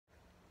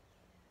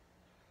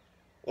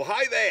Well,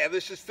 hi there.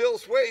 This is Phil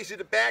Swasey,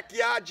 the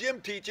backyard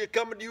gym teacher,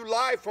 coming to you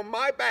live from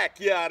my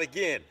backyard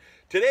again.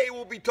 Today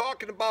we'll be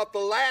talking about the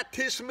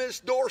latissimus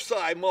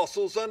dorsi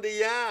muscles under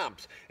your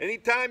arms.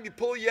 Anytime you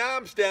pull your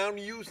arms down,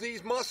 you use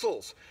these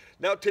muscles.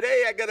 Now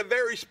today I got a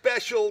very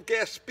special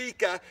guest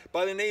speaker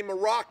by the name of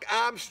Rock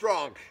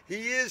Armstrong.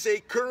 He is a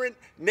current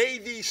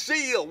Navy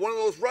SEAL, one of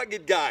those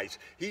rugged guys.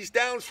 He's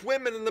down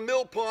swimming in the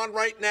mill pond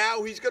right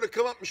now. He's going to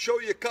come up and show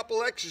you a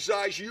couple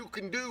exercises you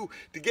can do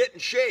to get in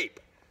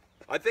shape.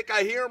 I think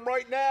I hear him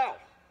right now.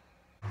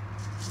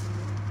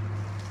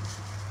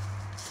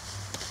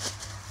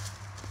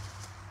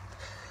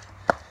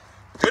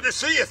 Good to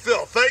see you,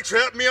 Phil. Thanks for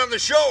having me on the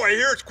show. I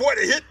hear it's quite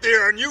a hit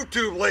there on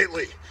YouTube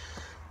lately.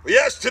 Well,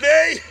 yes,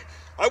 today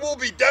I will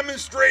be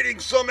demonstrating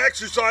some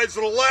exercise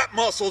of the lat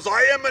muscles.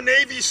 I am a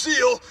Navy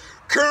SEAL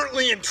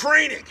currently in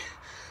training.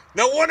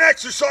 Now, one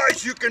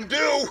exercise you can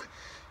do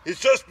is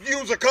just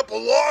use a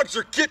couple logs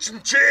or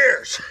kitchen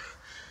chairs.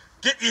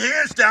 Get your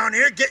hands down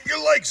here, get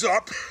your legs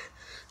up.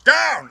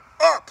 Down,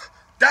 up,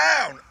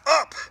 down,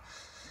 up.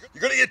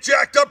 You're gonna get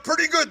jacked up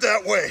pretty good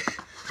that way.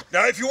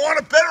 Now, if you want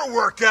a better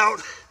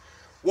workout,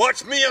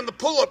 watch me on the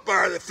pull-up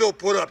bar that Phil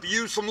put up.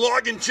 You use some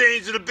logging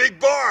chains and a big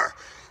bar.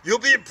 You'll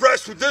be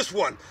impressed with this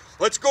one.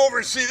 Let's go over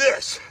and see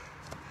this.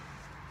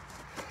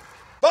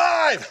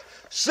 5,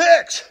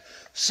 6,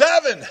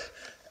 7,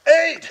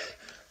 8,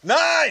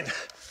 9,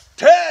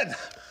 10,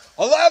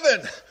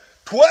 11,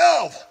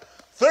 12,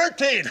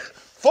 13,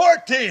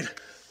 14,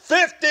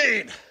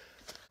 15.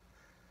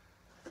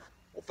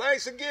 Well,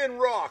 thanks again,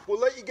 Rock. We'll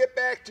let you get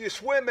back to your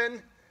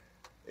swimming,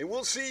 and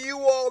we'll see you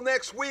all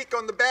next week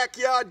on the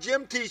Backyard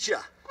Gym Teacher.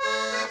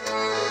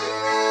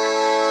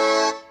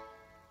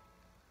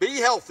 Be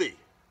healthy.